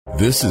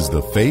This is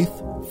the Faith,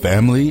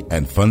 Family,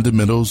 and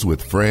Fundamentals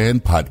with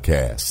Fran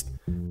podcast.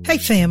 Hey,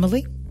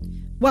 family.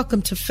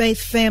 Welcome to Faith,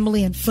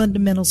 Family, and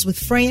Fundamentals with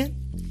Fran.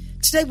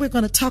 Today we're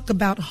going to talk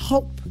about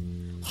hope.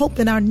 Hope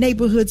in our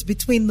neighborhoods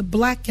between the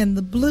black and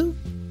the blue.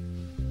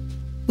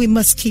 We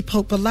must keep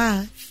hope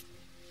alive.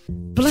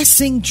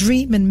 Blessing,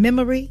 dream, and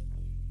memory.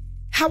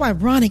 How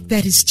ironic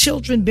that his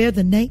children bear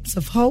the names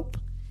of hope.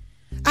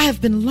 I have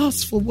been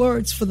lost for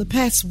words for the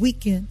past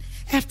weekend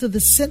after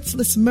the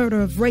senseless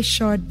murder of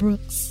Rayshard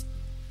Brooks.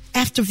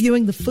 After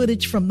viewing the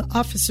footage from the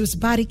officer's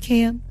body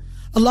cam,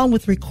 along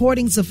with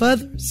recordings of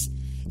others,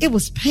 it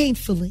was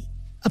painfully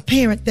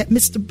apparent that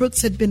Mr.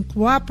 Brooks had been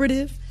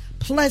cooperative,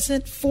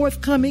 pleasant,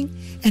 forthcoming,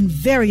 and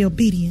very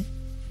obedient.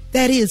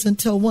 That is,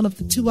 until one of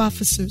the two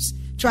officers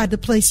tried to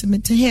place him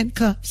into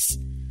handcuffs.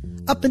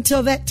 Up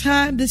until that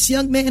time, this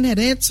young man had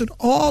answered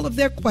all of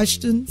their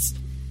questions,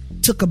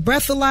 took a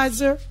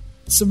breathalyzer,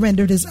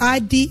 surrendered his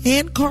ID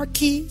and car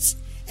keys,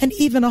 and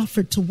even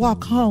offered to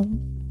walk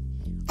home.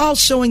 All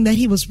showing that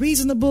he was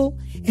reasonable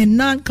and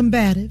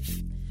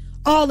non-combative,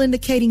 all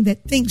indicating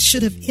that things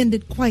should have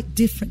ended quite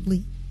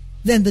differently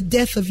than the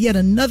death of yet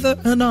another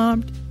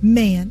unarmed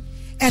man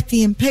at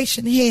the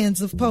impatient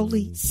hands of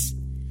police.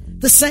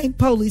 The same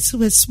police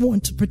who has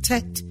sworn to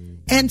protect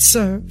and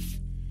serve.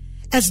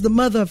 As the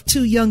mother of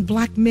two young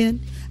black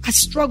men, I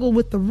struggle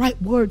with the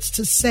right words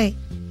to say.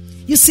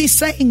 You see,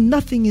 saying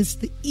nothing is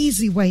the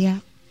easy way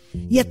out,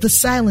 yet the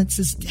silence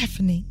is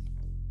deafening.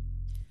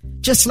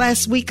 Just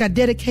last week, I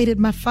dedicated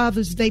my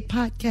Father's Day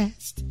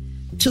podcast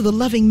to the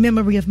loving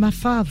memory of my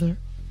father.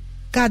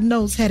 God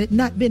knows, had it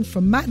not been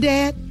for my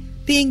dad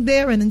being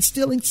there and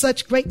instilling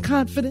such great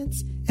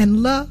confidence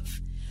and love,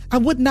 I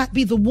would not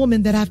be the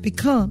woman that I've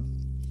become.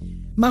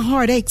 My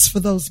heart aches for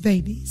those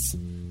babies.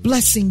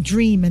 Blessing,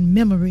 dream, and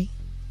memory.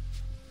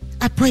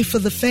 I pray for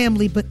the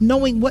family, but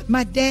knowing what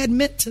my dad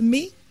meant to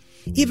me,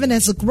 even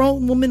as a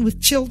grown woman with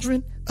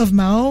children of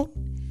my own,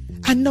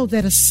 I know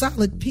that a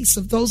solid piece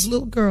of those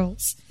little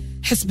girls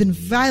has been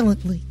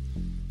violently,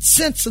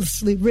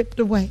 senselessly ripped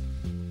away.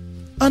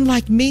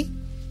 Unlike me,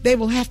 they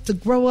will have to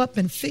grow up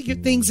and figure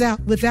things out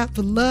without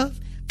the love,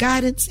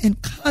 guidance,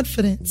 and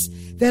confidence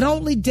that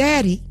only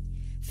daddy,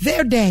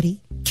 their daddy,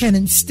 can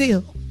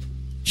instill.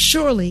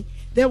 Surely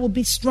there will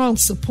be strong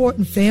support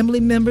and family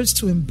members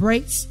to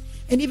embrace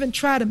and even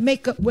try to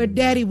make up where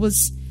daddy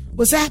was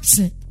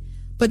absent,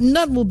 but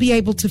none will be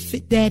able to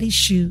fit daddy's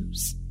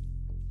shoes.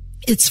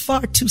 It's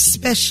far too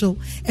special,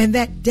 and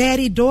that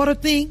daddy-daughter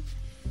thing,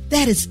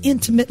 that is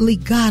intimately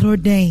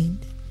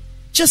God-ordained.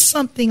 Just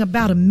something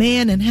about a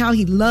man and how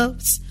he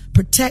loves,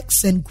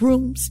 protects, and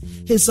grooms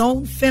his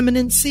own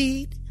feminine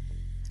seed.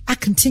 I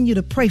continue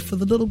to pray for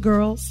the little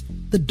girls,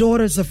 the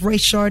daughters of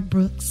Rayshard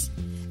Brooks,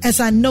 as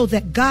I know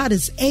that God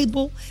is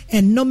able,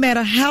 and no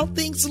matter how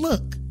things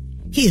look,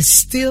 he is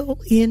still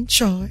in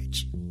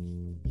charge.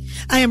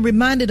 I am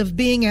reminded of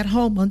being at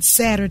home on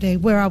Saturday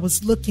where I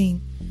was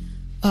looking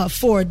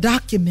for a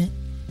document,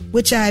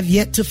 which I have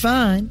yet to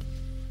find.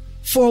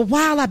 For a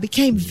while, I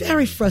became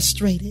very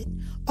frustrated,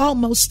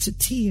 almost to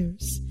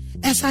tears,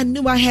 as I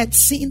knew I had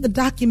seen the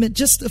document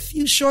just a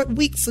few short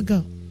weeks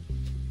ago.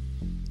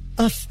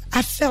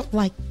 I felt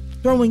like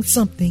throwing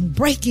something,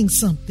 breaking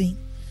something.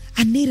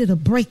 I needed a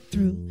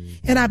breakthrough,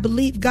 and I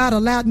believe God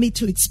allowed me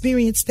to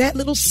experience that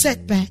little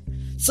setback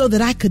so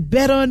that I could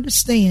better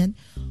understand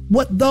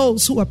what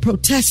those who are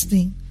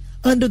protesting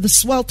under the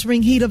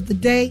sweltering heat of the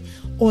day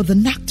or the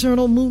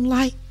nocturnal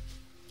moonlight.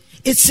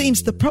 It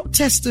seems the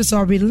protesters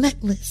are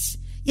relentless,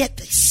 yet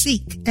they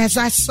seek, as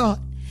I sought,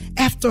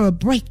 after a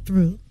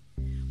breakthrough.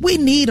 We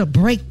need a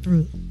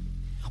breakthrough.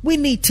 We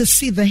need to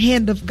see the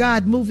hand of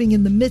God moving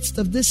in the midst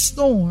of this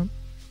storm.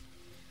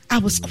 I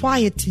was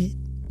quieted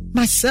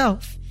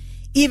myself,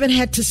 even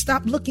had to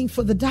stop looking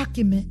for the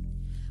document.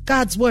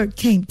 God's word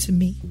came to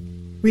me,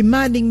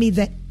 reminding me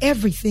that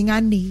everything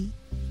I need,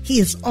 he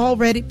has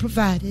already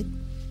provided.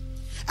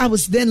 I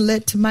was then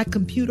led to my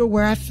computer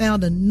where I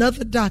found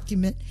another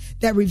document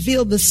that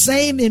revealed the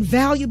same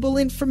invaluable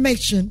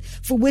information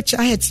for which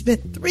I had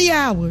spent 3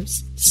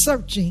 hours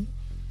searching.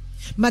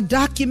 My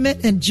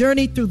document and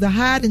journey through the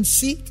hide and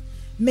seek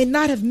may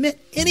not have meant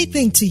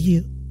anything to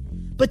you,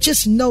 but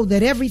just know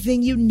that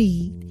everything you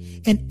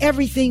need and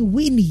everything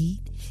we need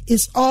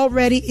is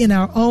already in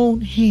our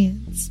own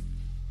hands.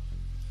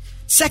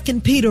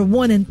 2 Peter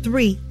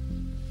 1:3,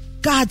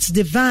 God's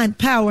divine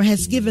power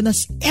has given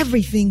us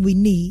everything we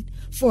need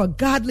for a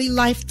godly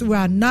life through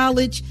our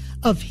knowledge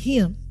of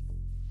him.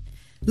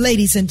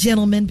 Ladies and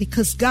gentlemen,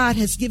 because God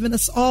has given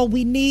us all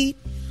we need,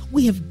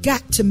 we have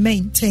got to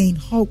maintain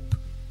hope.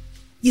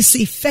 You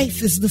see,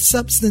 faith is the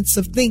substance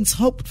of things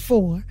hoped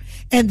for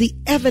and the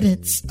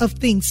evidence of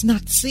things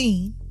not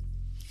seen.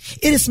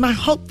 It is my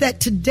hope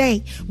that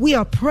today we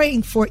are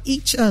praying for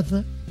each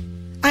other.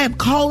 I am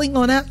calling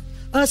on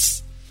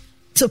us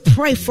to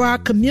pray for our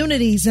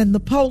communities and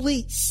the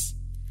police.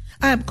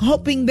 I am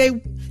hoping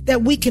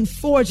that we can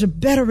forge a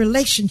better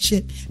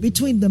relationship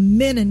between the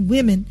men and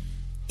women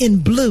in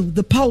blue,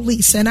 the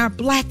police, and our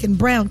black and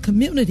brown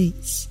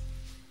communities.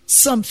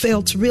 Some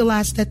fail to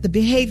realize that the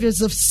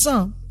behaviors of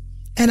some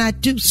and I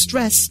do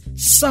stress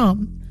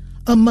some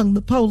among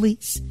the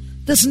police,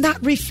 does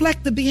not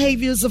reflect the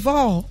behaviors of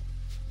all.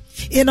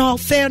 In all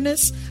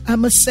fairness, I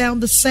must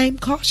sound the same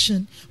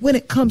caution when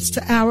it comes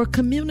to our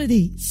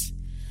communities.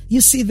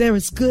 You see, there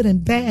is good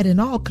and bad in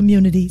all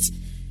communities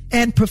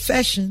and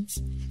professions,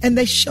 and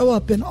they show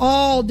up in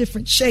all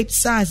different shapes,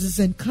 sizes,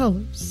 and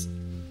colors.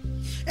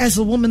 As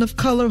a woman of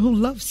color who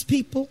loves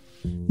people,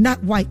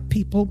 not white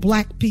people,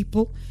 black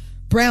people,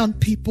 brown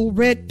people,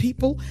 red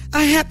people,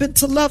 I happen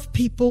to love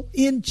people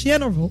in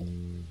general.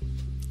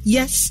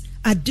 Yes,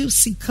 I do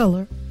see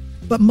color,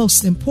 but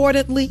most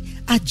importantly,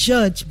 I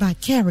judge by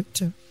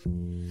character.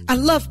 I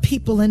love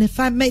people, and if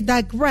I may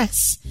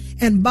digress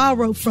and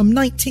borrow from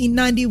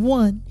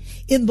 1991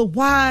 in the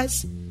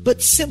wise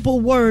but simple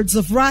words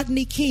of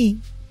Rodney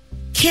King,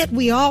 can't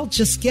we all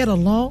just get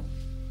along?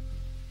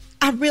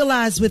 I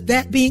realize with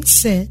that being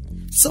said,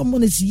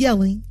 someone is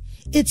yelling.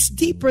 It's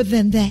deeper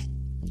than that.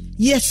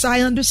 Yes, I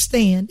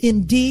understand.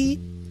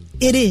 Indeed,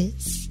 it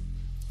is.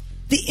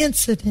 The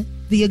incident,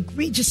 the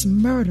egregious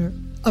murder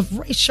of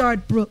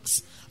Rayshard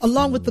Brooks,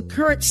 along with the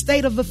current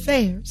state of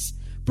affairs,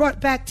 brought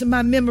back to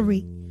my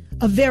memory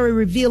a very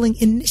revealing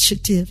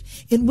initiative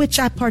in which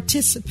I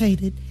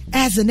participated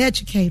as an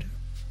educator.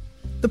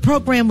 The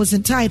program was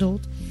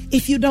entitled,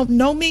 If You Don't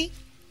Know Me,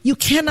 You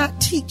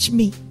Cannot Teach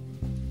Me.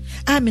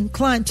 I'm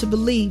inclined to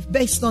believe,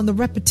 based on the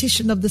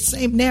repetition of the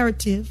same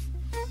narrative,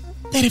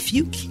 that if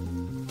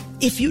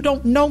you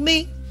don't know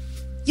me,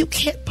 you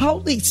can't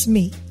police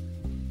me.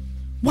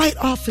 White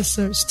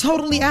officers,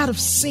 totally out of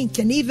sync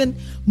and even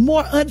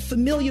more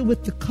unfamiliar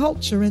with the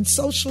culture and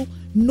social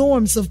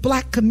norms of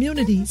black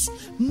communities,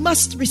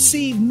 must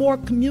receive more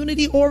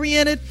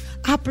community-oriented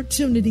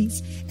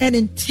opportunities and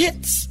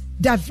intense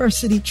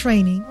diversity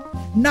training,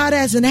 not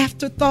as an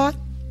afterthought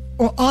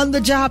or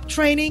on-the-job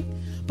training,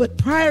 but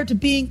prior to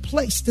being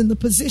placed in the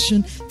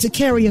position to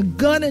carry a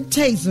gun and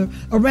taser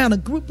around a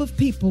group of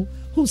people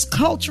whose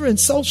culture and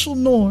social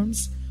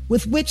norms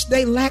with which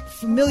they lack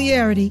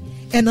familiarity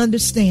and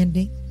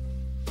understanding.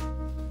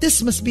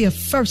 This must be a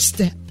first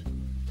step,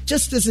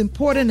 just as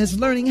important as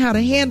learning how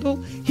to handle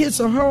his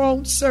or her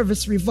own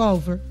service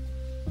revolver.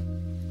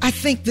 I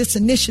think this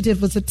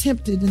initiative was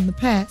attempted in the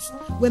past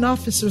when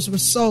officers were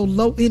sold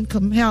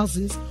low-income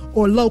houses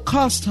or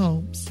low-cost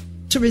homes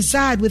to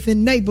reside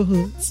within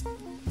neighborhoods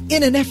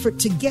in an effort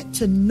to get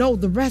to know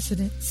the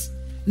residents,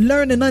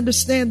 learn and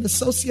understand the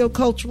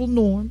sociocultural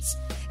norms,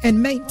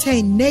 and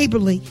maintain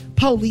neighborly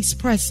police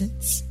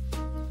presence.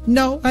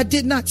 No, I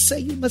did not say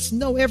you must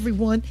know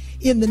everyone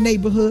in the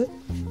neighborhood,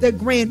 their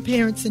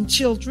grandparents and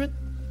children.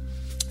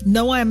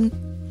 No, I'm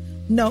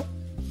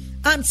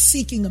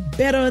seeking a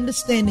better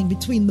understanding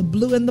between the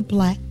blue and the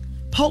black,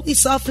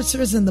 police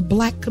officers and the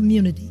black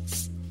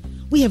communities.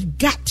 We have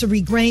got to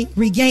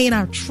regain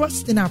our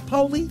trust in our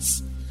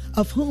police,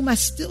 of whom I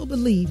still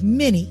believe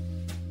many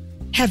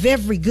have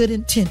every good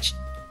intention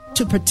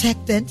to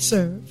protect and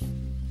serve.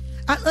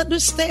 I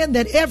understand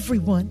that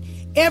everyone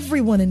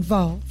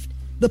involved,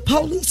 the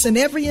police and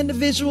every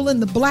individual in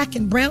the black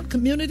and brown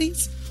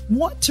communities,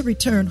 want to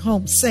return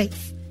home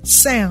safe,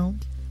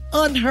 sound,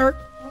 unhurt,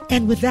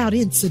 and without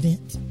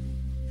incident.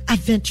 I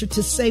venture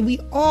to say we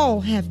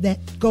all have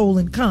that goal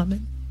in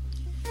common.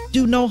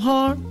 Do no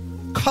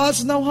harm,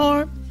 cause no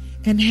harm,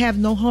 and have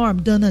no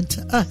harm done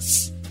unto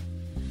us.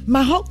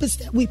 My hope is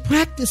that we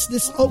practice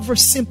this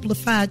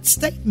oversimplified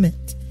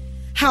statement.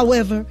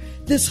 However,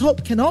 this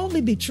hope can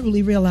only be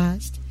truly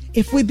realized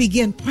if we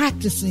begin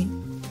practicing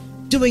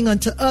doing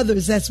unto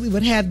others as we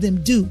would have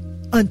them do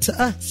unto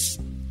us.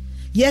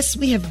 Yes,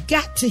 we have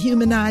got to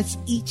humanize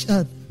each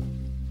other.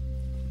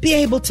 Be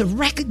able to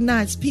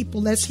recognize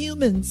people as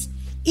humans,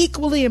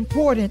 equally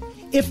important,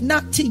 if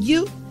not to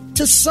you,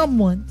 to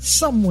someone,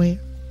 somewhere.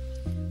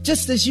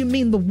 Just as you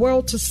mean the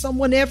world to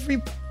someone,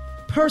 every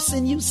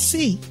person you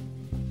see,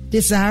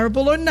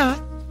 desirable or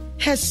not,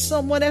 has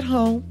someone at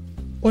home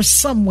or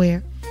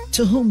somewhere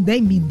to whom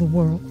they mean the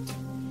world.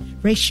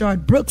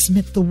 Rayshard Brooks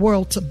meant the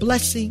world to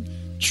Blessing,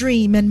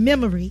 Dream, and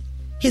Memory,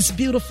 his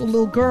beautiful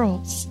little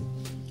girls.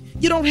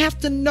 You don't have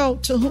to know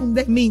to whom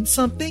they mean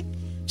something.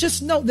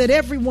 Just know that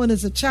everyone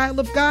is a child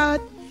of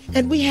God,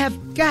 and we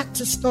have got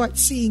to start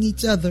seeing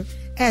each other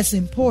as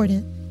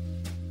important.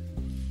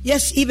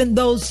 Yes, even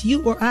those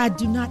you or I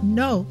do not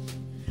know,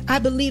 I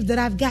believe that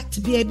I've got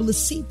to be able to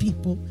see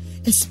people,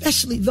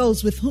 especially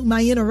those with whom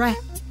I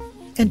interact,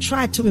 and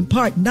try to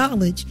impart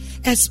knowledge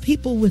as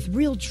people with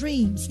real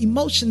dreams,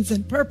 emotions,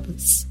 and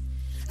purpose.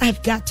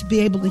 I've got to be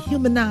able to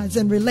humanize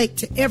and relate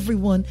to every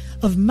one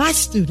of my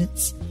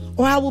students,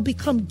 or I will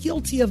become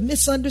guilty of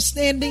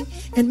misunderstanding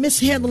and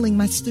mishandling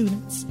my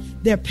students,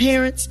 their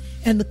parents,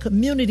 and the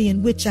community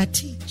in which I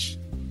teach.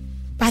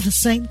 By the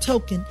same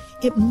token,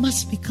 it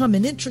must become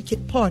an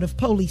intricate part of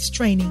police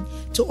training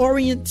to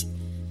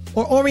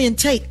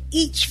orientate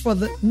each for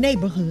the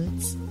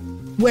neighborhoods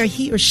where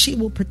he or she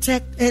will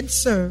protect and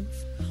serve,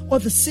 or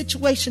the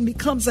situation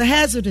becomes a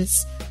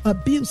hazardous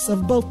abuse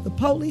of both the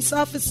police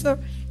officer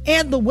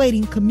and the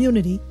waiting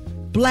community,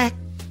 black,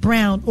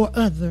 brown, or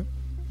other.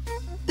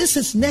 This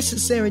is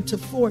necessary to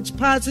forge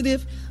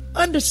positive,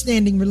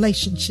 understanding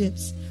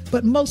relationships,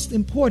 but most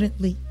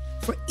importantly,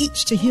 for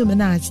each to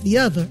humanize the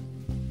other.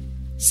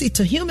 See,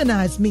 to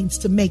humanize means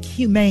to make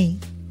humane,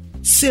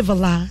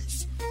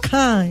 civilized,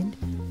 kind,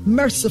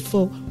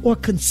 merciful, or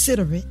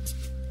considerate.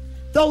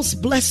 Those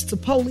blessed to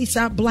police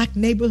our black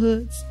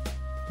neighborhoods,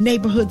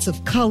 neighborhoods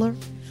of color,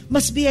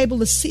 must be able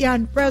to see our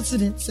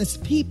residents as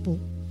people,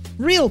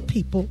 real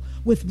people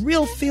with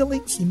real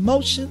feelings,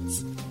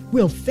 emotions,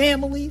 real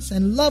families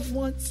and loved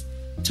ones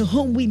to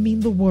whom we mean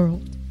the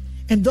world,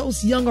 and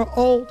those young or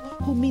old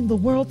who mean the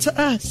world to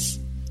us,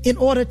 in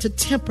order to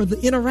temper the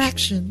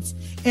interactions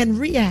and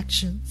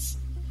reactions.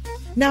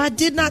 Now, I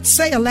did not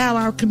say allow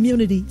our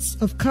communities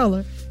of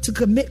color to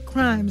commit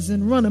crimes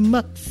and run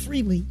amok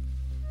freely.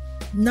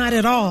 Not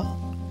at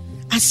all.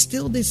 I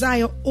still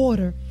desire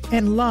order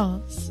and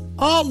laws.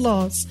 All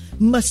laws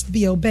must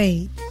be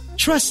obeyed.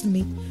 Trust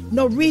me,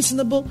 no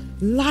reasonable,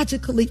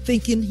 logically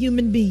thinking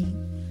human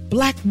being,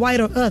 black,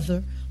 white, or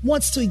other,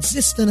 wants to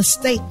exist in a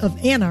state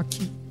of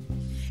anarchy.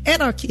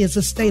 Anarchy is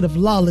a state of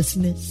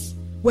lawlessness,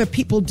 where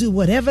people do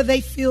whatever they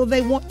feel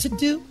they want to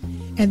do,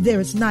 and there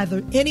is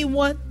neither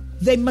anyone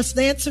they must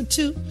answer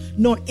to,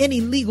 nor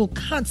any legal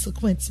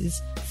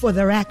consequences for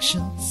their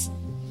actions.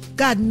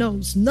 God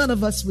knows none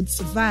of us would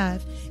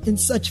survive in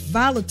such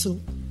volatile,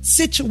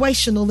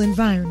 situational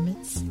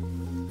environments.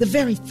 The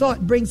very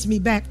thought brings me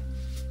back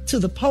to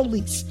the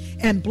police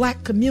and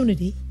black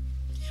community.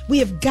 We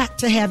have got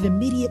to have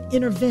immediate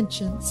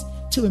interventions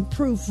to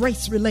improve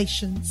race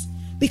relations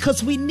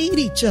because we need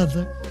each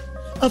other.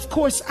 Of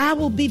course, I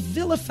will be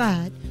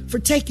vilified for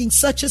taking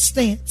such a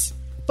stance,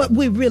 but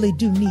we really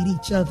do need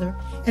each other,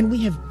 and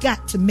we have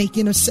got to make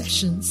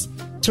intercessions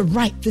to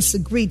right this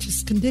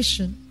egregious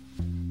condition.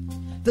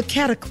 The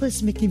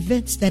cataclysmic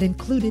events that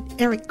included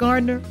Eric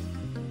Garner,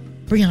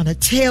 Breonna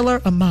Taylor,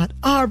 Ahmaud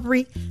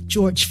Arbery,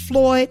 George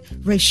Floyd,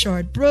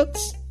 Rayshard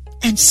Brooks,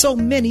 and so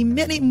many,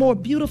 many more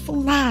beautiful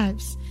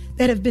lives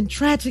that have been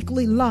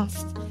tragically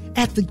lost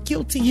at the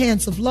guilty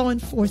hands of law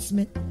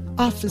enforcement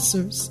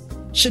officers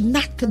should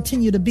not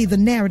continue to be the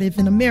narrative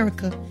in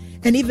America,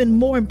 and even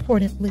more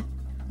importantly,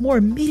 more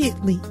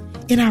immediately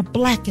in our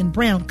black and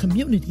brown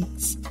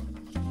communities.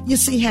 You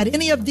see, had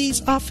any of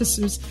these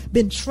officers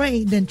been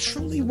trained and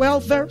truly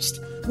well-versed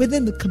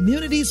within the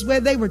communities where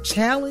they were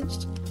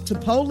challenged to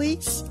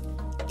police,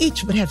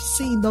 each would have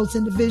seen those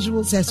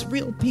individuals as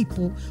real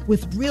people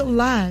with real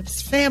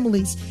lives,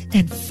 families,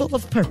 and full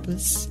of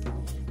purpose.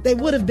 They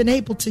would have been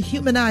able to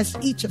humanize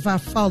each of our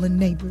fallen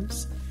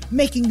neighbors,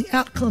 making the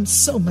outcome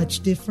so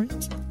much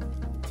different.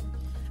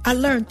 I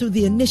learned through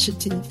the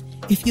initiative,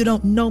 If You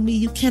Don't Know Me,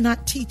 You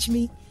Cannot Teach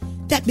Me,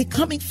 that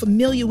becoming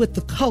familiar with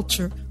the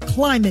culture,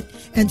 climate,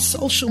 and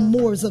social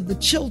mores of the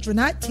children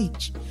I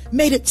teach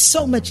made it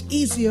so much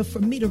easier for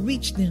me to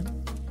reach them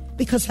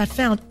because I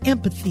found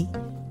empathy,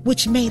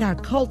 which made our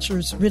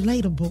cultures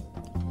relatable.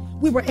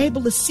 We were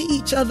able to see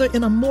each other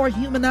in a more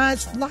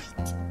humanized light.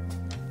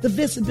 The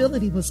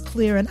visibility was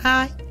clear, and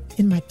I,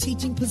 in my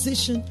teaching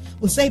position,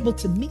 was able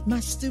to meet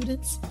my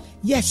students,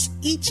 yes,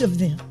 each of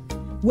them,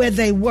 where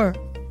they were,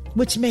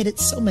 which made it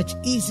so much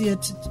easier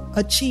to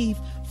achieve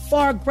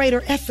far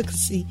greater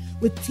efficacy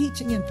with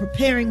teaching and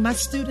preparing my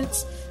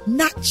students,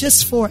 not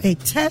just for a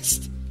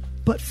test,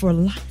 but for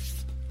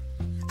life.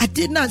 I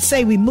did not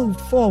say we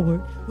moved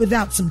forward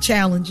without some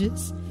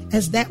challenges,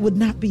 as that would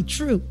not be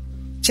true.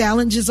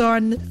 Challenges are a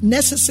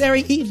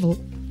necessary evil.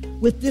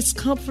 With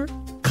discomfort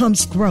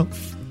comes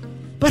growth.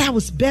 But I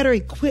was better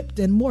equipped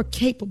and more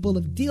capable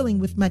of dealing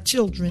with my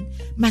children,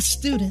 my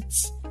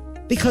students,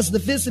 because the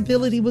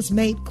visibility was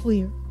made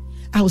clear.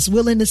 I was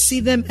willing to see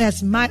them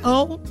as my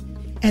own,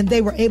 and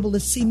they were able to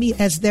see me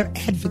as their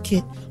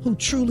advocate who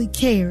truly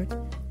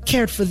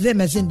cared for them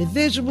as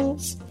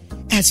individuals,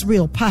 as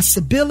real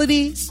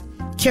possibilities,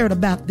 cared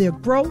about their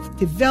growth,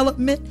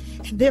 development,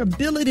 and their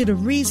ability to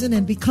reason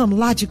and become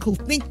logical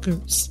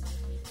thinkers,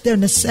 their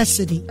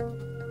necessity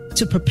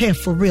to prepare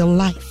for real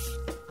life.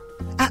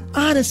 I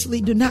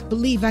honestly do not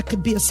believe I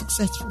could be a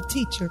successful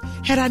teacher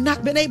had I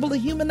not been able to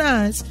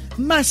humanize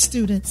my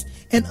students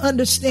and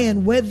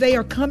understand where they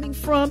are coming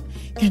from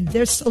and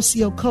their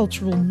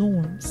sociocultural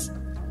norms.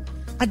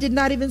 I did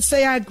not even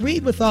say I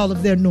agreed with all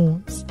of their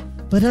norms,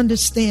 but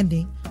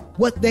understanding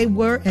what they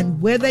were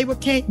and where they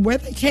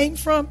came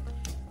from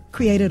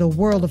created a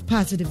world of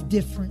positive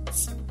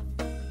difference.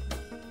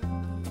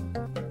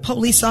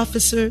 Police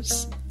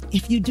officers,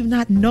 if you do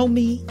not know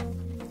me,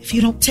 if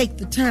you don't take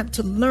the time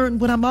to learn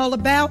what I'm all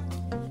about,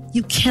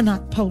 you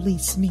cannot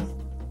police me.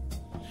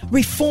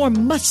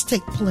 Reform must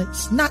take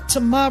place, not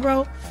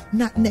tomorrow,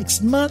 not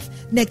next month,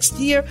 next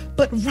year,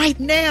 but right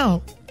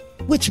now,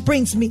 which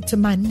brings me to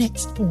my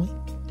next point.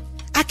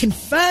 I can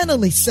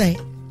finally say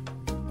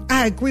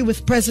I agree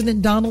with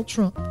President Donald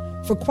Trump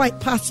for quite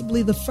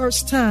possibly the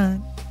first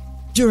time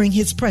during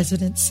his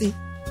presidency.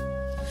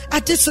 I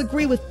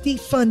disagree with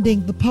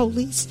defunding the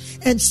police,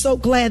 and so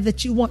glad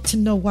that you want to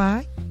know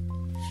why.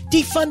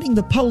 Defunding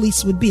the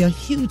police would be a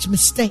huge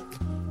mistake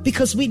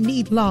because we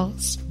need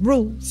laws,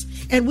 rules,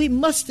 and we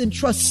must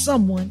entrust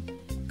someone.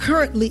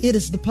 Currently, it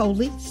is the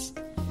police.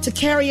 to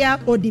carry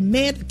out or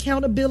demand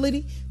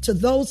accountability to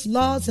those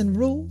laws and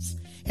rules.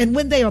 And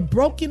when they are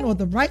broken or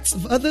the rights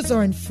of others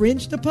are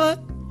infringed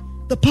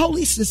upon, the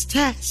police is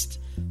tasked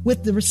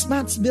with the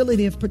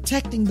responsibility of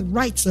protecting the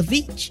rights of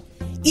each,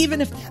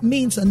 even if that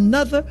means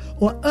another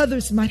or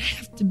others might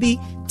have to be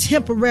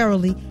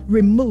temporarily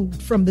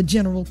removed from the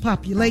general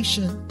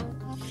population.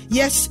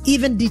 Yes,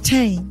 even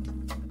detained.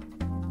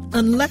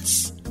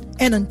 Unless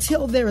and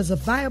until there is a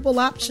viable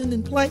option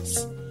in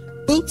place,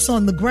 boots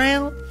on the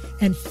ground,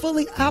 and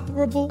fully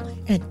operable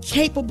and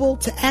capable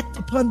to act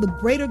upon the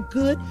greater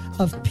good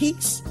of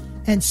peace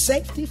and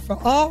safety for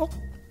all,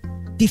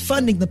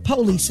 defunding the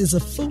police is a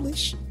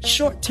foolish,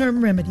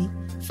 short-term remedy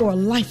for a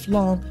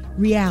lifelong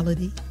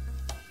reality.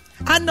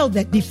 I know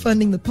that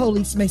defunding the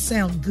police may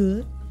sound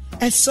good,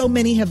 as so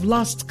many have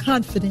lost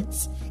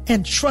confidence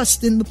and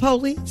trust in the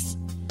police.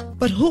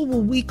 But who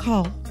will we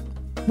call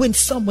when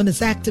someone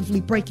is actively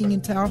breaking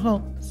into our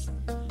homes?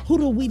 Who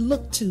do we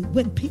look to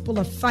when people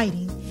are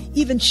fighting,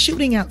 even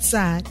shooting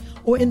outside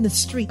or in the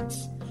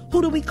streets?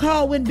 Who do we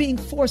call when being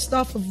forced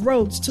off of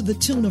roads to the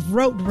tune of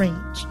road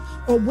rage,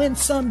 or when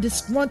some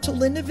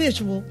disgruntled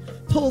individual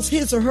pulls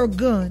his or her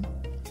gun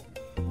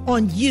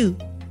on you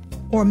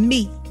or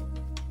me,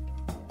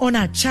 on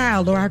our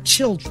child or our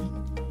children,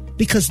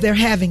 because they're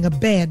having a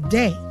bad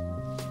day?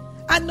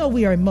 I know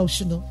we are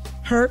emotional,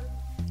 hurt,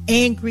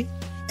 angry,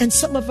 and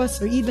some of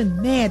us are even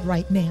mad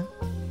right now.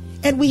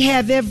 And we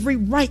have every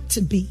right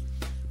to be.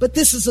 But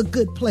this is a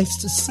good place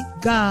to seek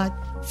God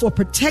for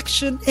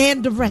protection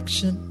and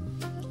direction,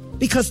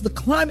 because the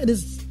climate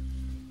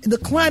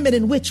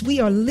in which we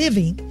are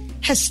living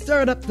has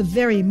stirred up the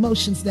very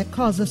emotions that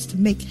cause us to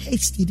make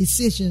hasty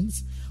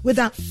decisions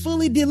without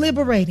fully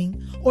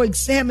deliberating or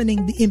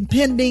examining the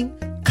impending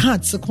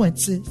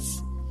consequences.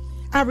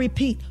 I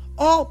repeat,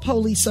 all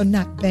police are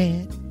not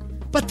bad,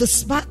 but the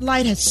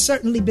spotlight has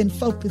certainly been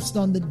focused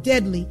on the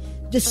deadly,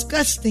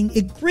 disgusting,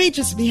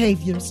 egregious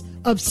behaviors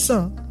of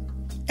some.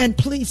 And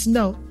please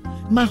note,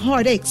 my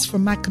heart aches for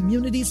my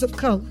communities of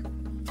color.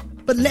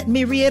 But let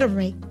me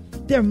reiterate,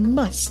 there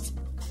must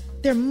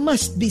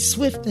be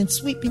swift and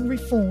sweeping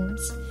reforms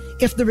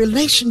if the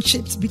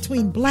relationships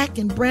between black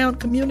and brown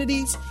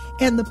communities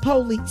and the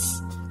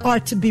police are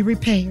to be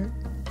repaired.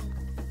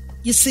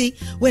 You see,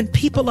 when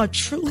people are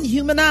truly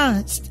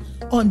humanized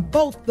on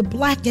both the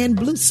black and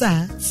blue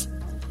sides,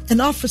 an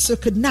officer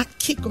could not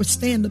kick or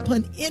stand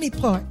upon any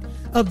part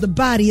of the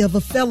body of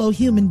a fellow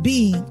human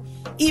being,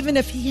 even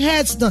if he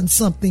has done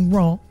something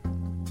wrong.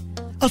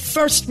 A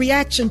first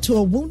reaction to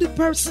a wounded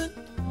person,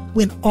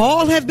 when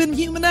all have been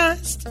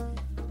humanized,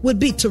 would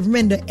be to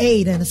render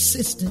aid and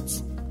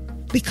assistance,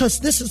 because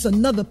this is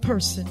another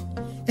person,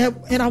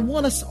 and I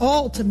want us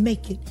all to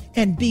make it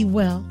and be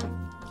well.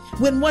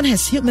 When one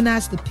has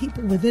humanized the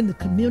people within the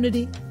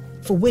community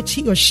for which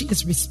he or she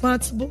is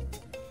responsible,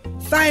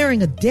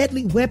 firing a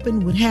deadly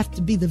weapon would have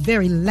to be the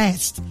very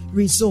last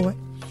resort,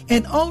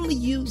 and only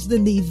used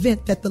in the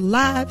event that the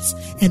lives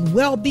and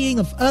well-being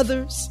of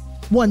others,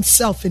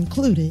 oneself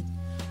included,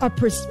 are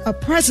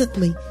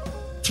presently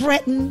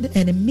threatened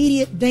and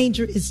immediate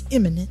danger is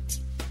imminent.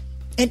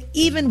 And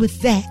even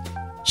with that,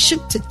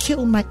 shoot to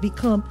kill might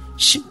become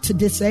shoot to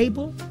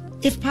disable,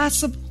 if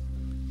possible.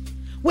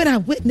 When I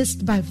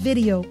witnessed by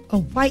video a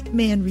white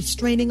man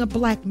restraining a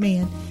black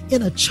man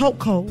in a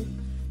chokehold,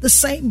 the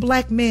same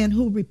black man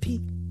who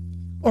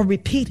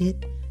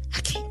repeated, "I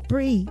can't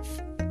breathe,"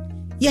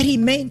 yet he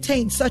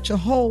maintained such a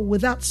hold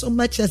without so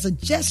much as a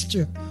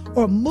gesture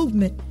or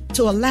movement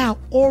to allow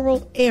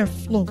oral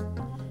airflow.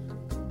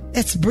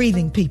 That's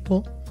breathing,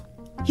 people.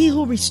 He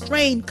who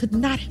restrained could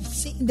not have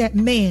seen that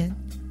man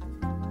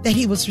that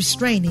he was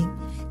restraining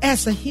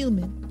as a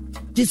human,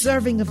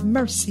 deserving of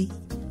mercy,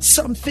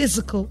 some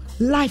physical,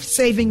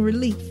 life-saving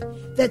relief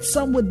that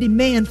some would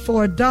demand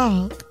for a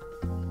dog.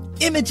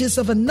 Images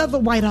of another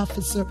white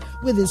officer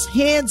with his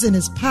hands in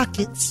his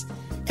pockets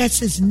as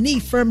his knee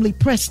firmly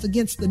pressed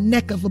against the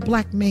neck of a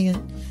black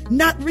man,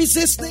 not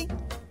resisting,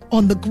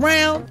 on the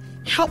ground,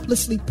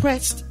 helplessly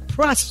pressed,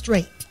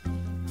 prostrate,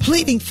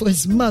 pleading for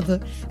his mother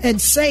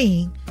and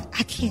saying,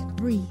 "I can't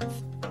breathe."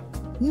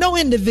 No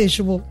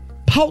individual,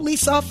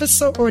 police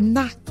officer or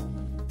not,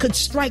 could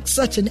strike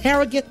such an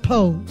arrogant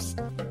pose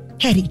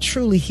had he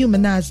truly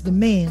humanized the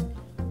man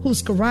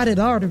whose carotid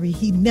artery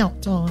he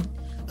knelt on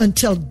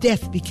until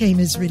death became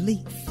his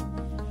relief.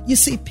 You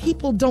see,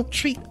 people don't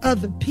treat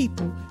other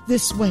people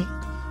this way,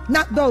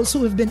 not those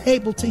who have been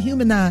able to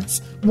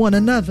humanize one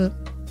another.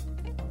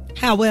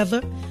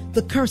 However,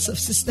 the curse of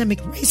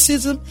systemic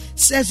racism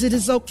says it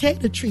is okay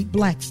to treat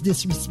blacks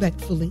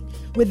disrespectfully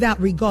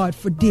without regard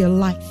for dear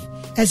life,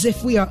 as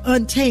if we are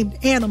untamed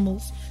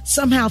animals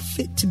somehow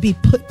fit to be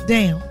put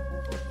down.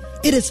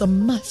 It is a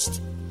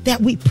must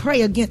that we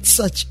pray against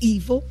such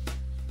evil,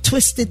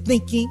 twisted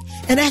thinking,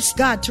 and ask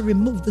God to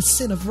remove the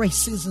sin of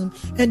racism.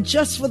 And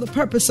just for the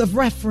purpose of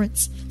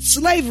reference,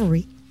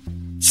 slavery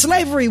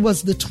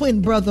was the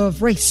twin brother of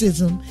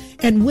racism.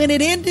 And when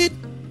it ended,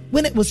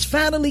 when it was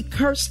finally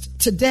cursed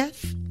to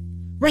death,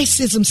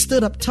 racism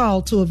stood up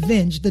tall to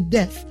avenge the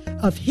death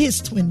of his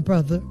twin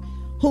brother,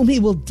 whom he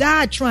will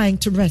die trying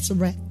to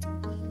resurrect.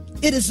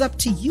 It is up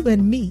to you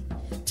and me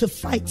to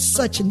fight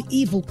such an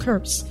evil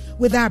curse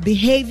with our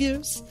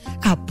behaviors,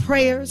 our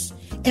prayers,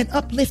 and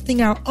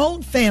uplifting our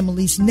own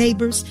families,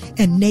 neighbors,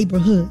 and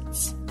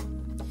neighborhoods.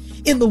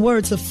 In the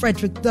words of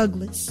Frederick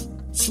Douglass,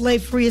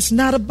 slavery is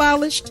not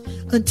abolished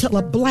until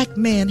a black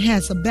man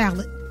has a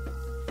ballot.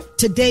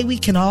 Today we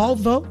can all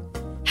vote.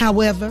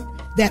 However,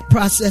 that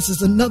process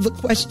is another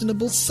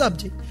questionable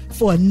subject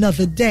for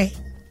another day.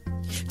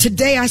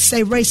 Today I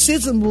say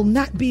racism will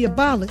not be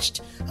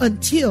abolished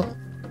until,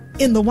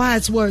 in the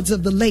wise words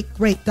of the late,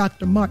 great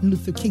Dr. Martin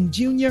Luther King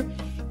Jr.,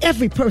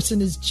 every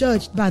person is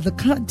judged by the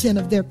content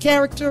of their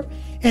character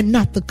and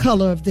not the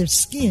color of their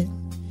skin.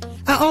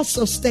 I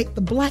also state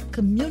the black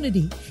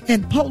community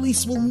and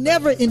police will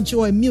never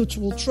enjoy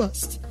mutual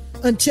trust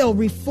until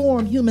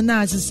reform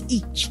humanizes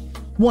each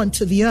one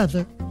to the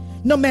other,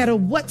 no matter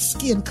what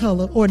skin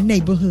color or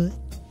neighborhood.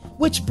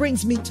 Which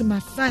brings me to my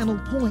final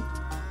point.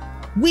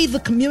 We, the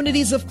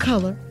communities of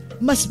color,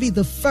 must be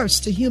the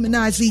first to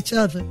humanize each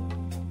other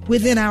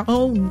within our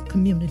own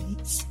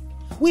communities.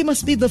 We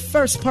must be the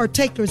first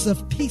partakers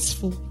of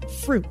peaceful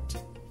fruit.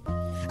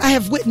 I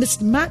have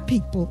witnessed my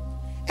people,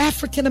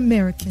 African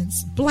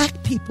Americans,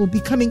 black people,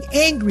 becoming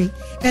angry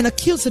and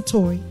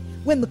accusatory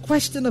when the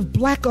question of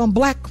black on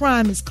black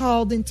crime is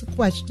called into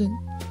question.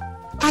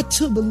 I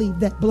too believe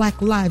that Black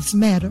Lives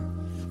Matter.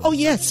 Oh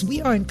yes,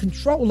 we are in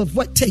control of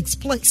what takes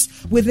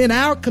place within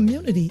our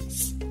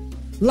communities.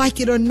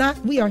 Like it or not,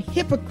 we are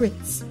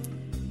hypocrites.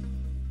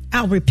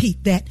 I'll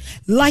repeat that.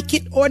 Like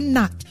it or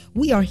not,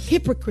 we are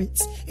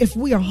hypocrites if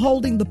we are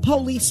holding the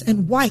police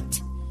and whites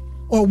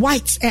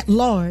at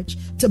large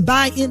to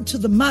buy into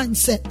the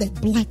mindset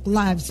that Black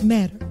Lives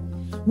Matter.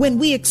 When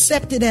we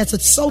accept it as a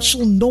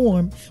social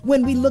norm,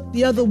 when we look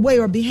the other way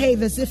or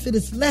behave as if it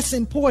is less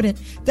important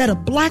that a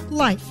black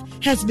life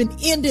has been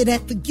ended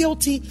at the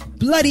guilty,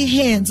 bloody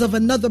hands of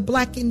another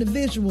black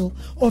individual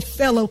or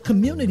fellow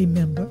community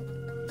member.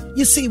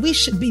 You see, we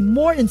should be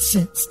more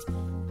incensed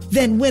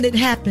than when it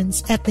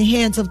happens at the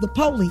hands of the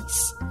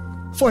police,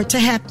 for it to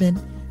happen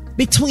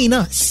between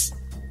us,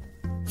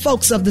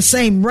 folks of the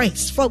same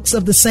race, folks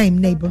of the same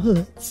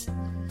neighborhoods.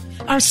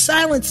 Our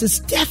silence is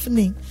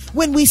deafening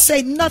when we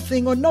say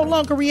nothing or no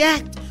longer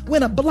react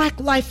when a black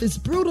life is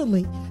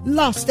brutally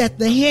lost at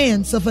the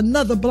hands of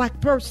another black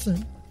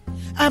person.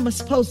 I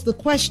must pose the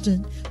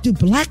question, do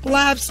black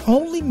lives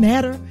only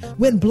matter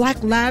when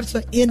black lives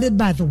are ended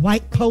by the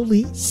white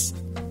police?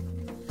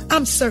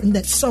 I'm certain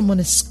that someone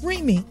is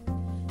screaming,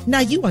 now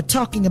you are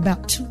talking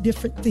about two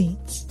different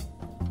things,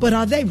 but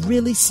are they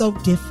really so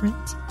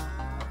different?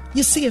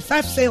 You see, if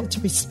I fail to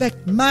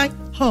respect my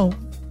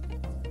home,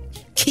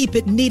 keep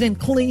it neat and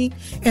clean,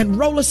 and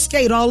roller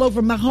skate all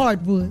over my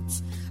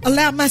hardwoods,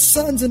 allow my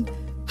sons and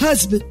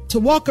husband to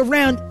walk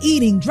around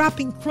eating,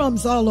 dropping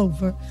crumbs all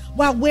over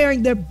while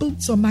wearing their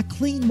boots on my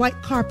clean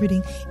white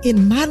carpeting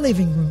in my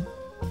living room,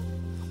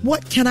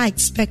 what can I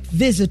expect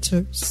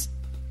visitors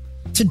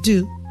to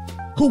do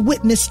who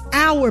witness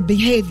our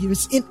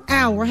behaviors in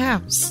our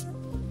house?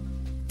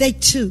 They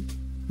too,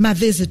 my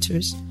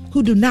visitors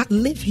who do not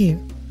live here,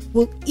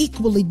 will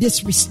equally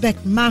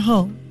disrespect my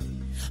home.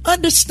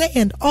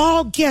 Understand,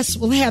 all guests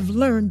will have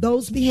learned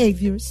those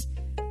behaviors,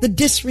 the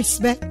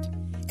disrespect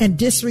and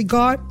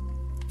disregard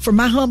for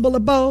my humble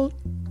abode,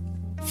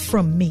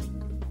 from me.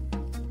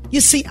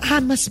 You see, I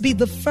must be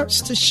the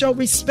first to show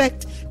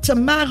respect to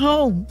my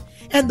home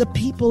and the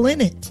people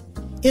in it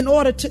in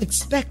order to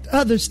expect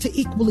others to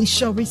equally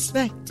show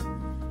respect.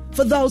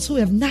 For those who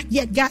have not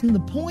yet gotten the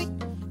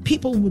point,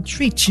 people will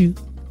treat you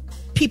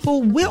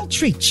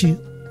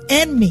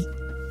and me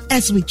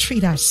as we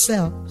treat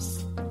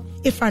ourselves.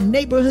 If our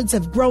neighborhoods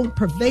have grown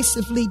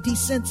pervasively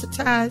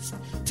desensitized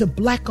to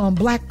black on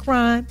black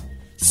crime,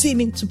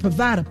 seeming to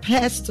provide a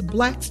pass to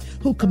blacks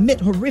who commit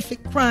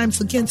horrific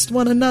crimes against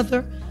one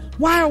another,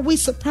 why are we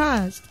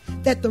surprised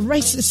that the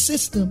racist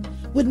system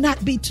would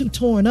not be too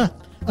torn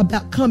up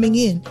about coming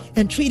in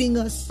and treating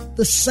us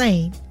the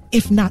same,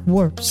 if not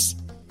worse?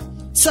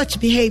 Such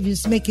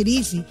behaviors make it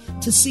easy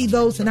to see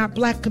those in our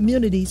black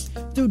communities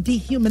through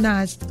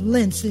dehumanized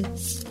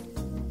lenses.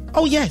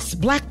 Oh yes,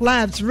 black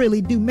lives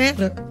really do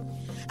matter.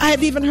 I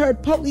have even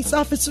heard police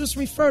officers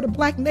refer to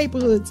black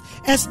neighborhoods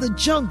as the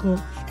jungle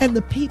and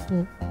the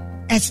people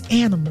as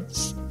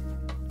animals.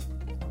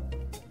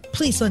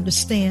 Please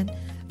understand,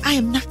 I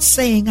am not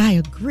saying I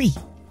agree.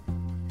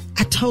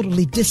 I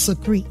totally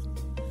disagree.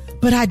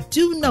 But I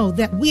do know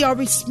that we are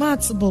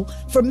responsible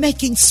for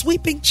making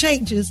sweeping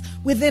changes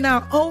within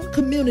our own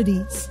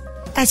communities,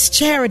 as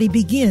charity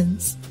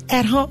begins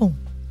at home.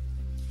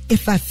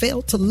 If I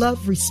fail to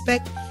love,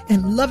 respect,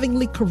 and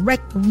lovingly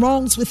correct the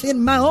wrongs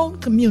within my own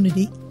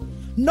community,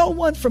 no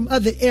one from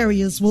other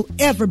areas will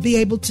ever be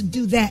able to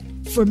do that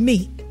for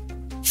me,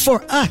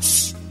 for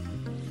us.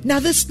 Now,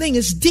 this thing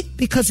is deep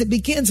because it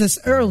begins as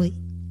early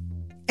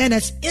and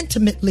as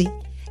intimately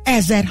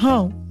as at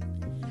home.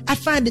 I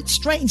find it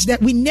strange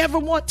that we never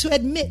want to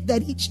admit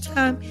that each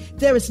time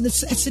there is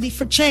necessity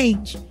for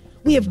change,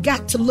 we have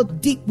got to look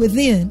deep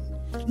within,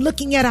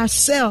 looking at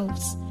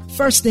ourselves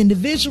first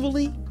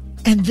individually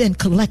and then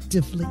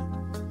collectively.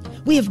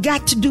 We have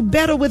got to do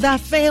better with our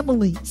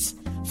families.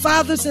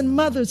 Fathers and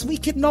mothers, we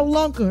can no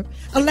longer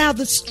allow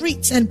the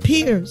streets and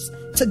peers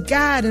to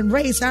guide and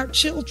raise our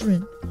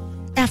children.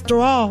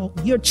 After all,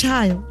 your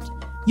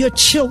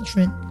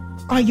children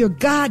are your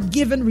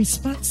God-given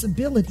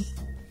responsibility.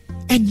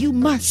 And you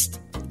must,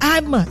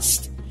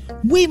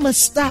 we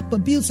must stop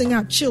abusing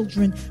our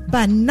children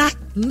by not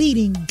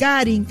leading,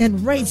 guiding,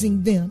 and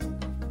raising them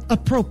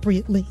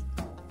appropriately.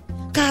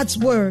 God's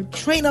word,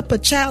 train up a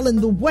child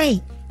in the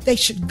way they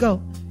should go,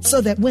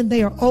 so that when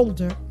they are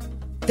older,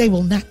 they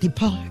will not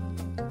depart.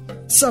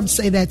 Some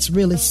say that's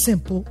really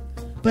simple,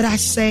 but I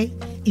say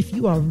if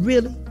you are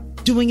really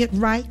doing it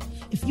right,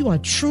 if you are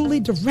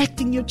truly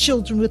directing your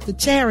children with the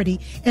charity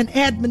and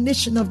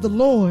admonition of the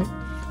Lord,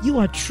 you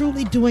are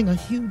truly doing a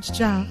huge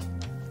job,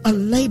 a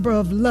labor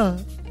of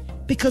love,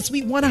 because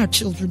we want our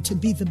children to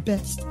be the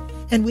best,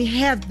 and we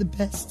have the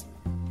best.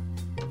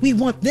 We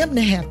want them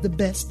to have the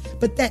best,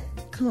 but that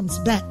comes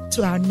back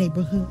to our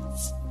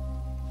neighborhoods.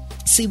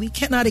 See, we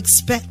cannot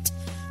expect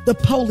the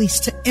police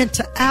to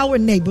enter our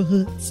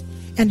neighborhoods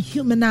and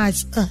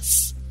humanize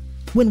us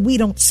when we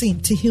don't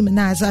seem to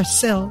humanize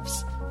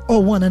ourselves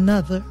or one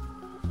another.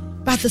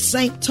 By the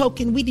same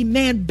token, we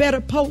demand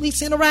better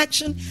police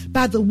interaction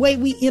by the way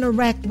we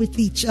interact with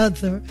each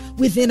other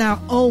within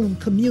our own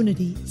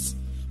communities.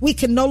 We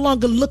can no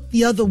longer look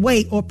the other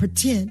way or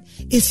pretend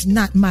it's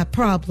not my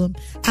problem.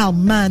 I'll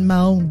mind my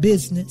own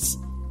business.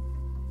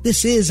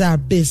 This is our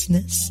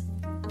business.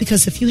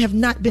 Because if you have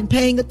not been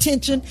paying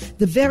attention,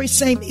 the very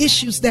same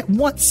issues that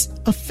once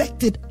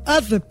affected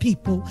other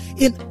people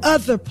in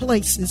other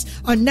places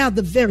are now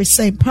the very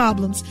same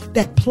problems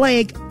that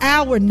plague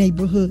our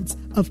neighborhoods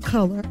of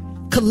color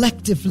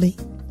collectively.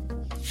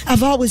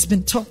 I've always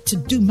been taught to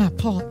do my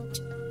part.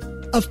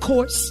 Of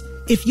course,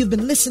 if you've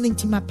been listening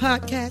to my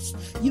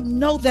podcast, you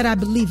know that I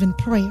believe in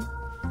prayer.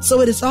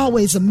 So it is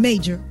always a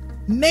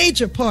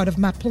major part of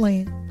my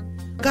plan.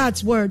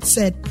 God's word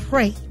said,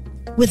 pray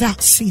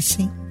without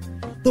ceasing.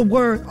 The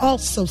word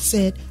also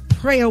said,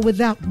 prayer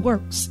without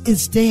works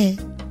is dead.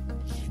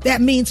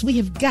 That means we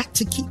have got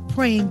to keep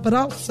praying, but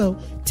also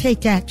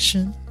take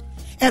action.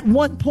 At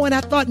one point,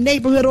 I thought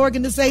neighborhood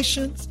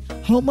organizations,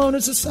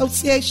 homeowners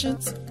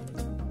associations,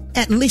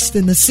 at least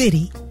in the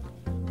city,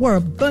 were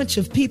a bunch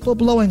of people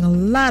blowing a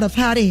lot of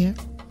hot air.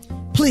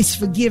 Please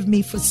forgive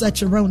me for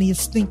such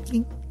erroneous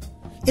thinking.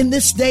 In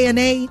this day and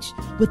age,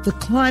 with the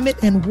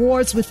climate and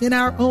wars within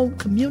our own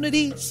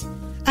communities,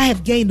 I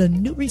have gained a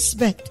new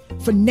respect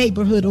for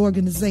neighborhood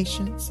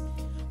organizations.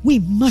 We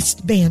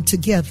must band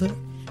together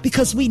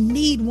because we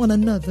need one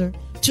another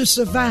to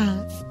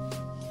survive.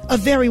 A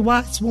very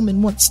wise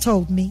woman once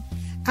told me,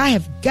 I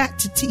have got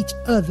to teach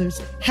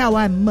others how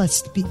I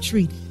must be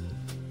treated.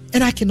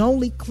 And I can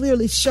only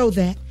clearly show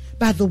that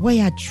by the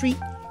way I treat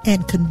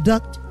and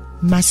conduct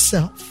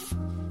myself.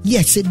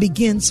 Yes, it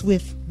begins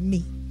with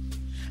me.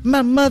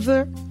 My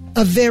mother,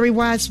 a very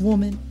wise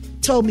woman,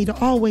 told me to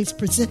always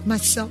present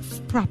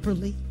myself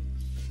properly,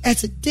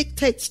 as it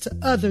dictates to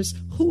others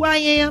who I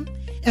am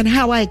and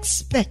how I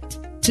expect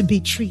to be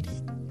treated.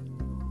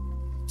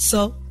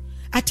 So,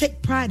 I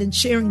take pride in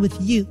sharing with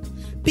you.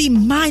 Be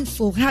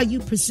mindful how you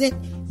present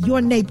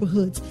your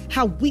neighborhoods,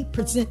 how we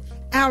present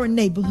our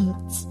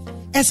neighborhoods,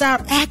 as our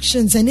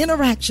actions and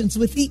interactions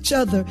with each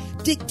other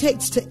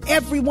dictates to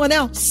everyone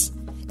else,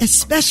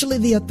 especially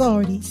the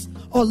authorities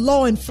or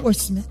law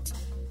enforcement,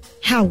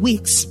 how we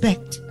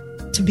expect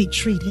to be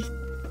treated.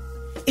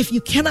 If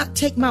you cannot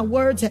take my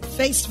words at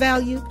face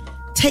value,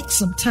 take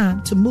some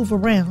time to move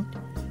around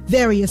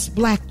various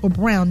black or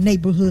brown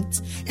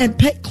neighborhoods and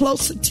pay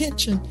close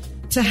attention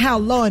to how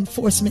law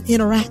enforcement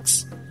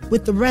interacts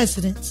with the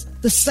residents,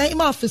 the same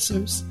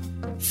officers,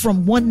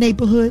 from one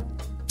neighborhood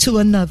to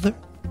another.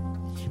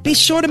 Be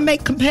sure to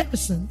make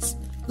comparisons,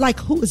 like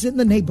who is in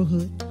the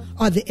neighborhood.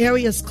 Are the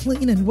areas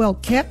clean and well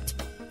kept?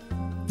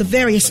 The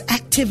various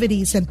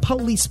activities and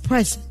police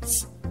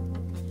presence.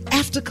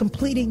 After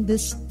completing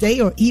this day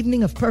or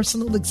evening of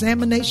personal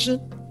examination,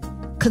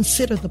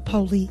 consider the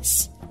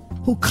police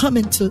who come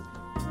into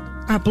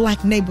our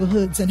black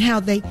neighborhoods and how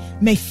they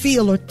may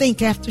feel or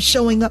think after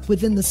showing up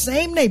within the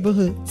same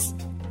neighborhoods.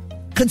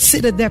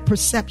 Consider their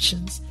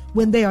perceptions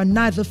when they are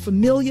neither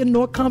familiar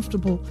nor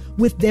comfortable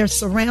with their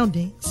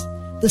surroundings.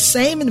 The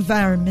same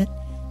environment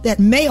that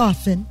may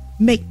often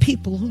make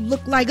people who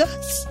look like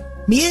us,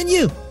 me and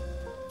you,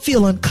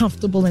 feel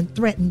uncomfortable and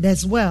threatened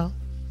as well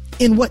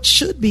in what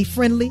should be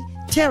friendly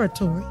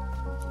territory.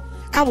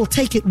 I will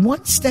take it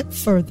one step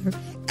further.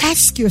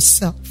 Ask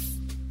yourself,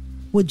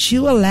 would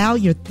you allow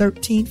your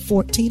 13,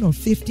 14, or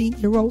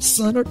 15-year-old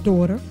son or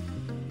daughter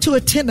to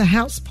attend a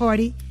house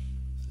party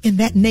in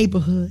that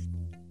neighborhood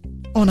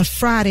on a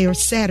Friday or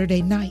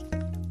Saturday night?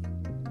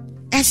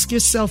 Ask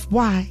yourself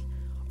why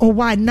or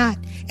why not,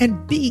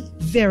 and be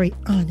very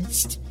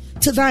honest.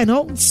 To thine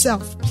own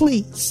self,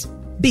 please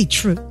be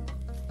true.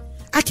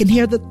 I can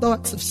hear the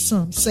thoughts of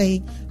some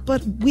saying,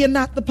 but we're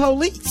not the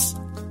police.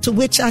 To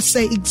which I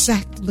say,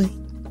 exactly.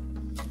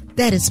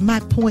 That is my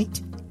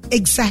point.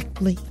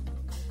 Exactly.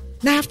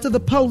 Now, after the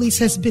police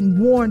has been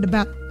warned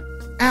about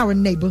our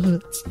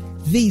neighborhoods,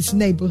 these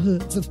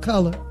neighborhoods of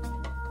color,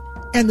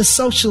 and the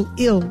social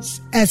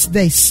ills, as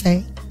they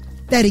say,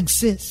 that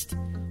exist,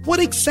 what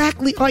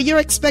exactly are your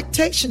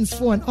expectations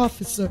for an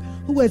officer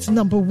who has,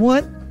 number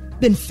one,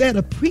 been fed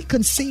a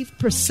preconceived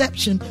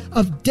perception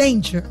of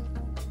danger,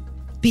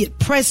 be it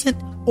present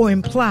or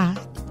implied?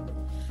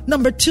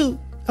 Number two,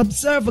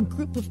 observe a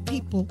group of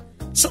people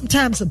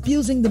sometimes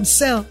abusing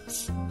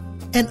themselves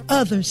and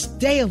others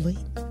daily.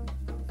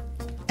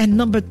 And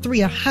number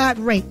three, a high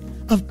rate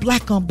of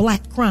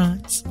black-on-black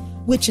crimes,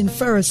 which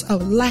infers a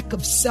lack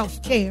of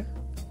self-care,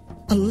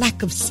 a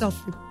lack of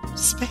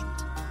self-respect.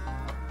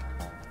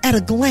 At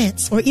a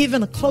glance, or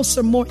even a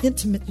closer, more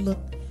intimate look,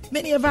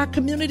 many of our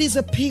communities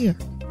appear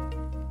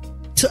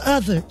to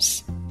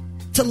others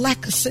to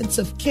lack a sense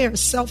of care,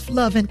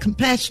 self-love, and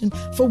compassion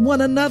for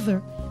one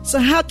another. So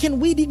how can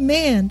we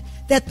demand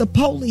that the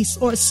police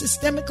or a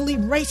systemically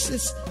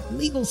racist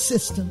legal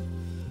system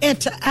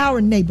enter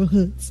our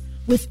neighborhoods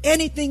with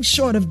anything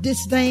short of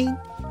disdain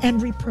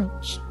and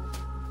reproach?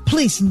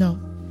 Please know,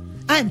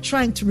 I am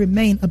trying to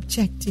remain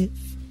objective,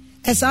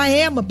 as I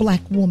am a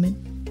black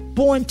woman,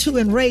 born to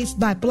and raised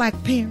by black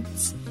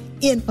parents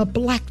in a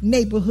black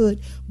neighborhood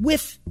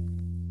with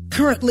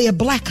currently a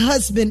black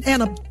husband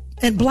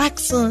and black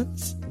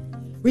sons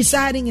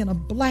residing in a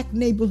black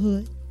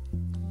neighborhood.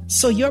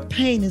 So your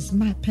pain is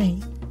my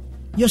pain,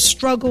 your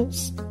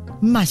struggles,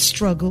 my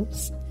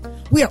struggles.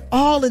 We are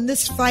all in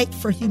this fight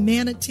for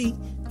humanity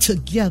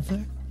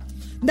together.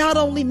 Not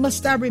only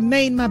must I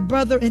remain my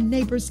brother and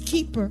neighbor's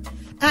keeper,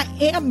 I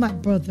am my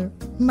brother,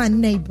 my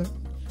neighbor.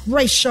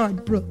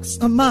 Rayshard Brooks,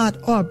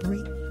 Ahmaud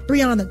Arbery,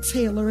 Breonna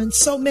Taylor, and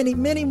so many,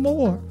 many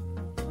more.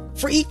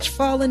 For each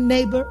fallen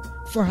neighbor,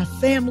 for our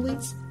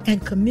families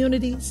and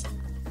communities,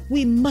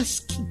 we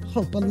must keep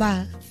hope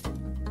alive.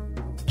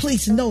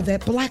 Please know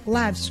that black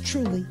lives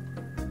truly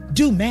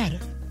do matter.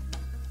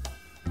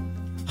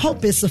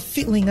 Hope is a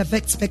feeling of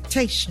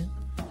expectation,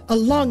 a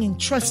longing,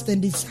 trust,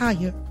 and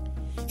desire.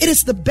 It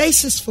is the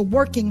basis for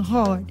working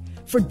hard,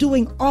 for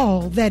doing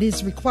all that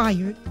is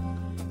required.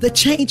 The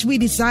change we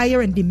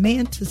desire and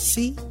demand to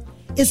see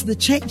is the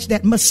change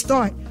that must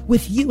start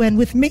with you and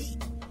with me.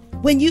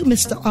 When you,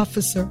 Mr.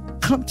 Officer,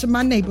 come to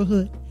my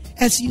neighborhood,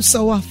 as you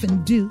so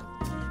often do,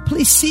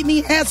 please see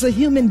me as a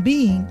human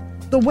being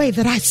the way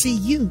that I see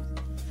you.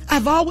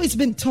 I've always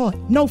been taught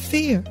no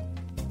fear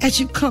as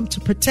you come to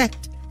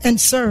protect and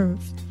serve.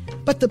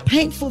 But the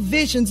painful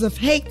visions of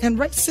hate and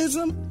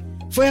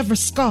racism, forever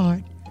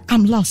scarred,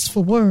 I'm lost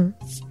for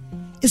words.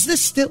 Is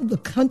this still the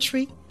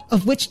country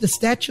of which the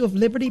Statue of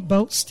Liberty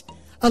boasts?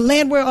 A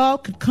land where all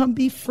could come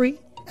be free,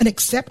 an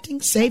accepting,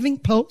 saving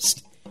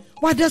post?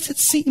 Why does it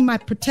seem my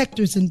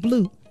protectors in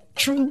blue,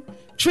 true,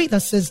 treat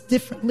us as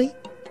differently?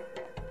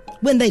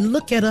 When they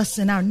look at us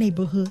in our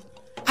neighborhood,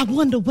 I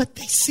wonder what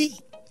they see.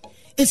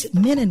 Is it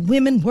men and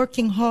women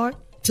working hard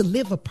to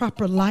live a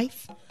proper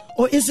life?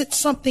 Or is it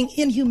something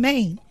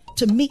inhumane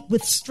to meet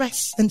with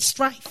stress and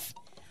strife?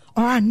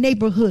 Are our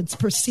neighborhoods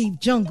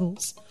perceived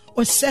jungles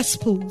or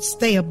cesspools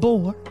they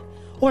abhor?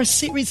 Or a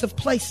series of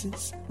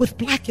places with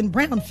black and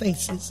brown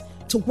faces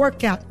to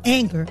work out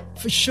anger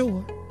for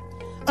sure?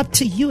 Up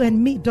to you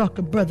and me,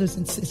 darker brothers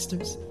and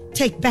sisters,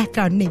 take back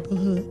our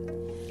neighborhood.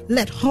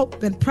 Let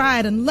hope and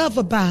pride and love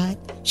abide,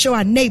 show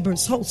our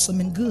neighbors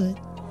wholesome and good.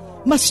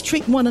 Must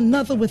treat one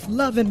another with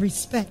love and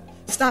respect,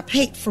 stop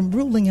hate from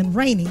ruling and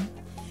reigning.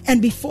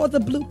 And before the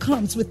blue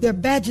comes with their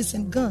badges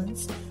and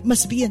guns,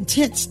 must be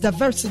intense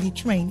diversity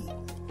training.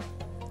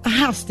 A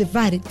house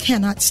divided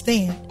cannot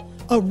stand,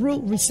 a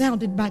rule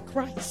resounded by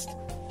Christ.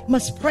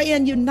 Must pray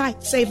and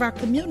unite, save our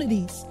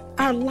communities,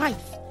 our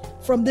life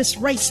from this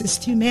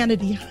racist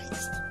humanity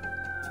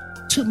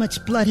heist. Too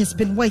much blood has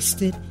been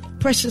wasted,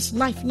 precious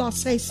life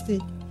lost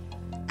hasted,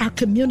 our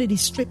community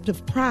stripped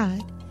of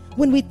pride.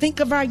 When we think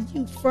of our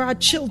youth, for our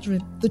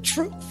children, the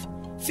truth,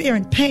 fear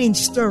and pain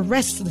stir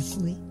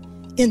restlessly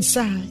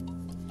inside.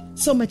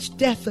 So much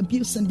death,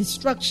 abuse, and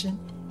destruction,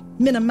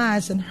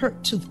 minimize and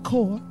hurt to the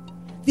core.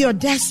 The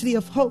audacity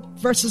of hope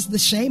versus the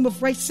shame of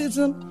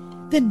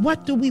racism, then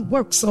what do we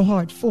work so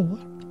hard for?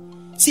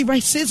 See,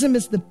 racism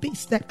is the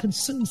beast that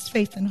consumes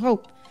faith and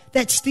hope,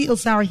 that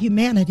steals our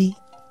humanity.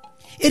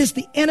 It is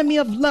the enemy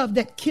of love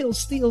that kills,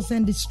 steals,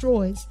 and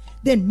destroys,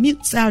 then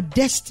mutes our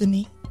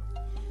destiny.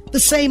 The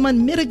same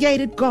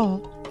unmitigated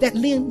gall that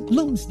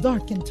looms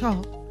dark and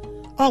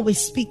tall, always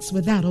speaks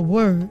without a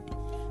word.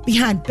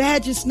 Behind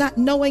badges, not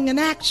knowing, and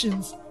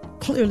actions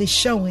clearly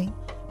showing.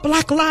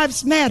 Black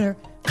lives matter,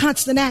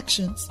 constant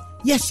actions,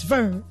 yes,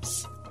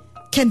 verbs.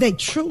 Can they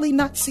truly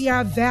not see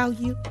our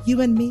value,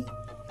 you and me,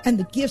 and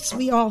the gifts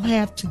we all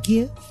have to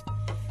give?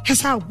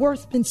 Has our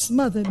worth been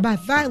smothered by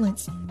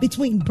violence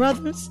between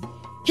brothers?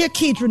 Hear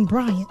Kedron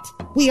Bryant,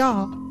 we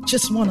all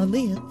just want to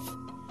live.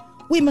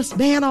 We must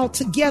band all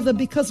together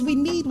because we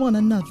need one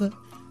another,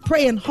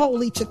 pray and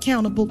hold each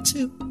accountable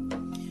too.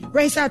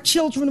 Raise our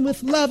children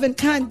with love and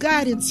kind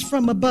guidance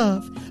from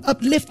above,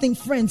 uplifting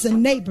friends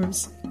and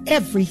neighbors,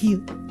 every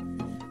hue.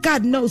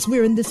 God knows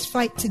we're in this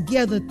fight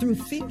together through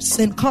fierce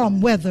and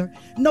calm weather.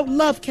 No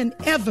love can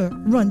ever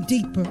run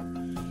deeper.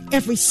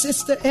 Every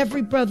sister,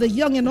 every brother,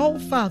 young and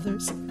old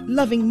fathers,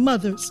 loving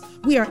mothers,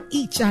 we are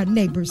each our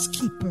neighbor's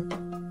keeper.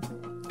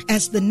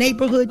 As the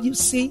neighborhood you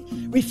see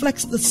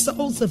reflects the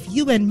souls of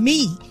you and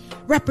me,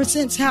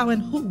 represents how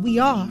and who we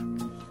are.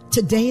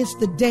 Today is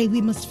the day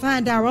we must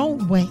find our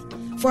own way,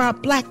 for our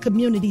black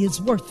community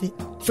is worth it,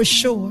 for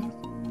sure.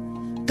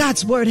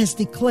 God's word has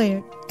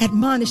declared,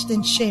 admonished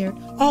and shared,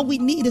 all we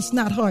need is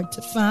not hard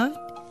to find.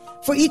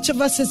 For each of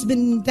us has been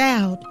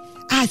endowed,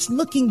 eyes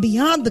looking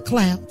beyond the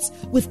clouds,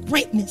 with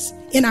greatness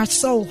in our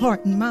soul,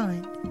 heart, and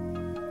mind.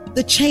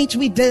 The change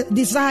we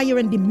desire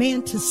and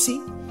demand to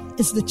see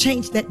is the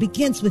change that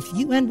begins with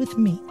you and with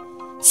me.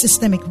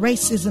 Systemic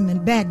racism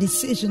and bad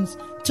decisions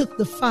took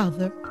the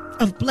father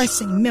of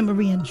blessing,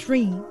 memory, and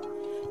dream.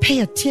 Pay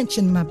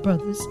attention, my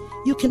brothers.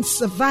 You can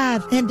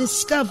survive and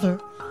discover.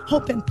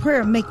 Hope and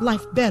prayer make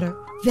life better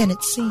than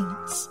it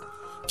seems.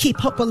 Keep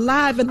hope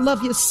alive and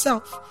love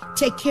yourself.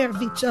 Take care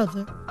of each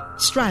other.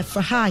 Strive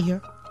for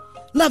higher.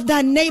 Love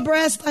thy neighbor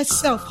as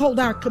thyself. Hold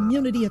our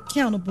community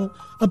accountable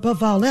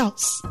above all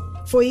else.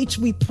 For each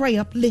we pray,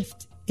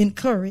 uplift,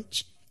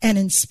 encourage, and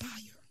inspire.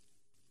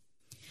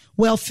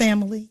 Well,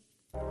 family,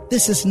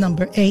 this is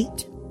number 8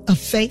 of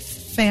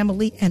Faith,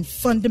 Family, and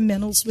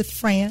Fundamentals with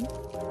Fran.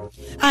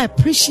 I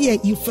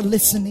appreciate you for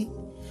listening.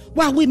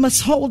 While we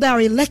must hold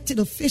our elected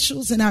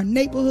officials in our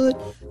neighborhood,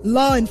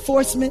 law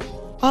enforcement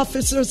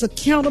officers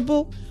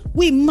accountable,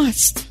 we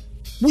must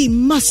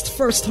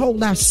first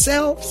hold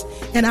ourselves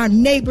and our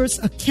neighbors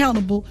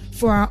accountable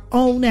for our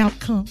own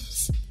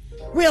outcomes.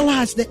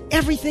 Realize that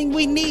everything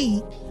we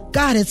need,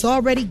 God has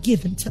already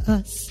given to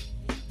us.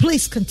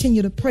 Please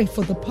continue to pray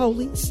for the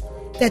police,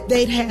 that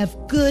they'd have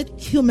good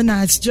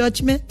humanized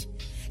judgment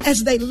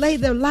as they lay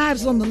their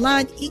lives on the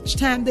line each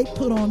time they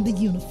put on the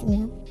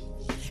uniform.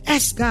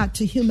 Ask God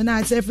to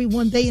humanize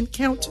everyone they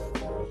encounter.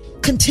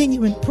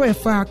 Continue in prayer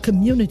for our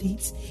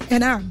communities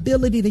and our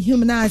ability to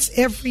humanize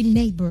every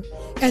neighbor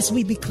as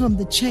we become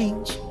the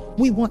change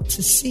we want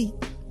to see.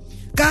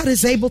 God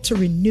is able to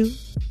renew,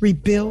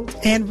 rebuild,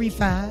 and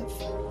revive.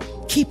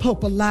 Keep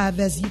hope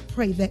alive as you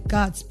pray that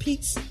God's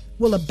peace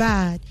will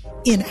abide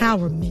in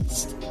our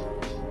midst.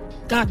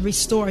 God,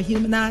 restore a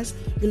humanized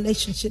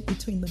relationship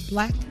between the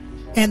black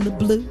and the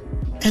blue,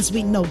 as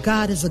we know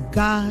God is a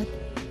God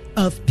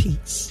of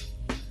peace.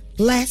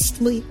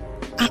 Lastly,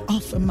 I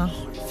offer my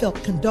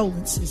heartfelt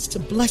condolences to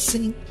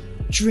Blessing,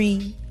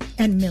 Dream,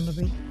 and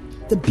Memory,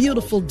 the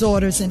beautiful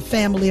daughters and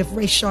family of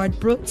Rayshard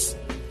Brooks.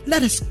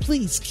 Let us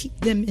please keep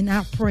them in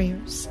our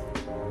prayers.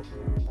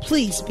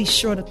 Please be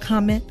sure to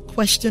comment,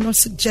 question, or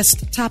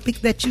suggest a topic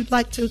that you'd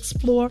like to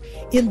explore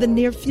in the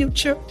near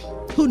future.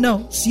 Who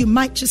knows, you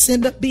might just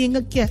end up being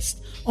a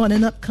guest on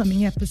an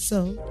upcoming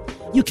episode.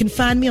 You can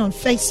find me on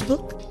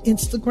Facebook,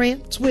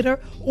 Instagram, Twitter,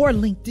 or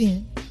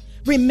LinkedIn.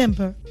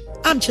 Remember,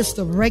 I'm just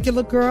a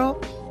regular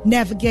girl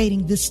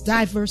navigating this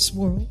diverse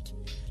world.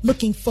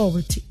 Looking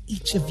forward to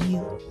each of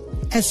you.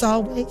 As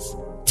always,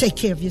 take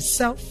care of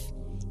yourself,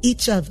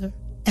 each other,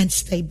 and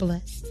stay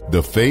blessed.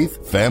 The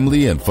Faith,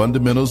 Family, and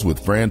Fundamentals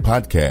with Fran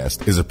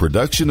podcast is a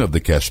production of the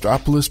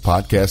Castropolis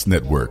Podcast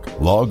Network.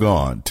 Log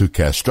on to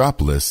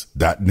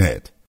castropolis.net.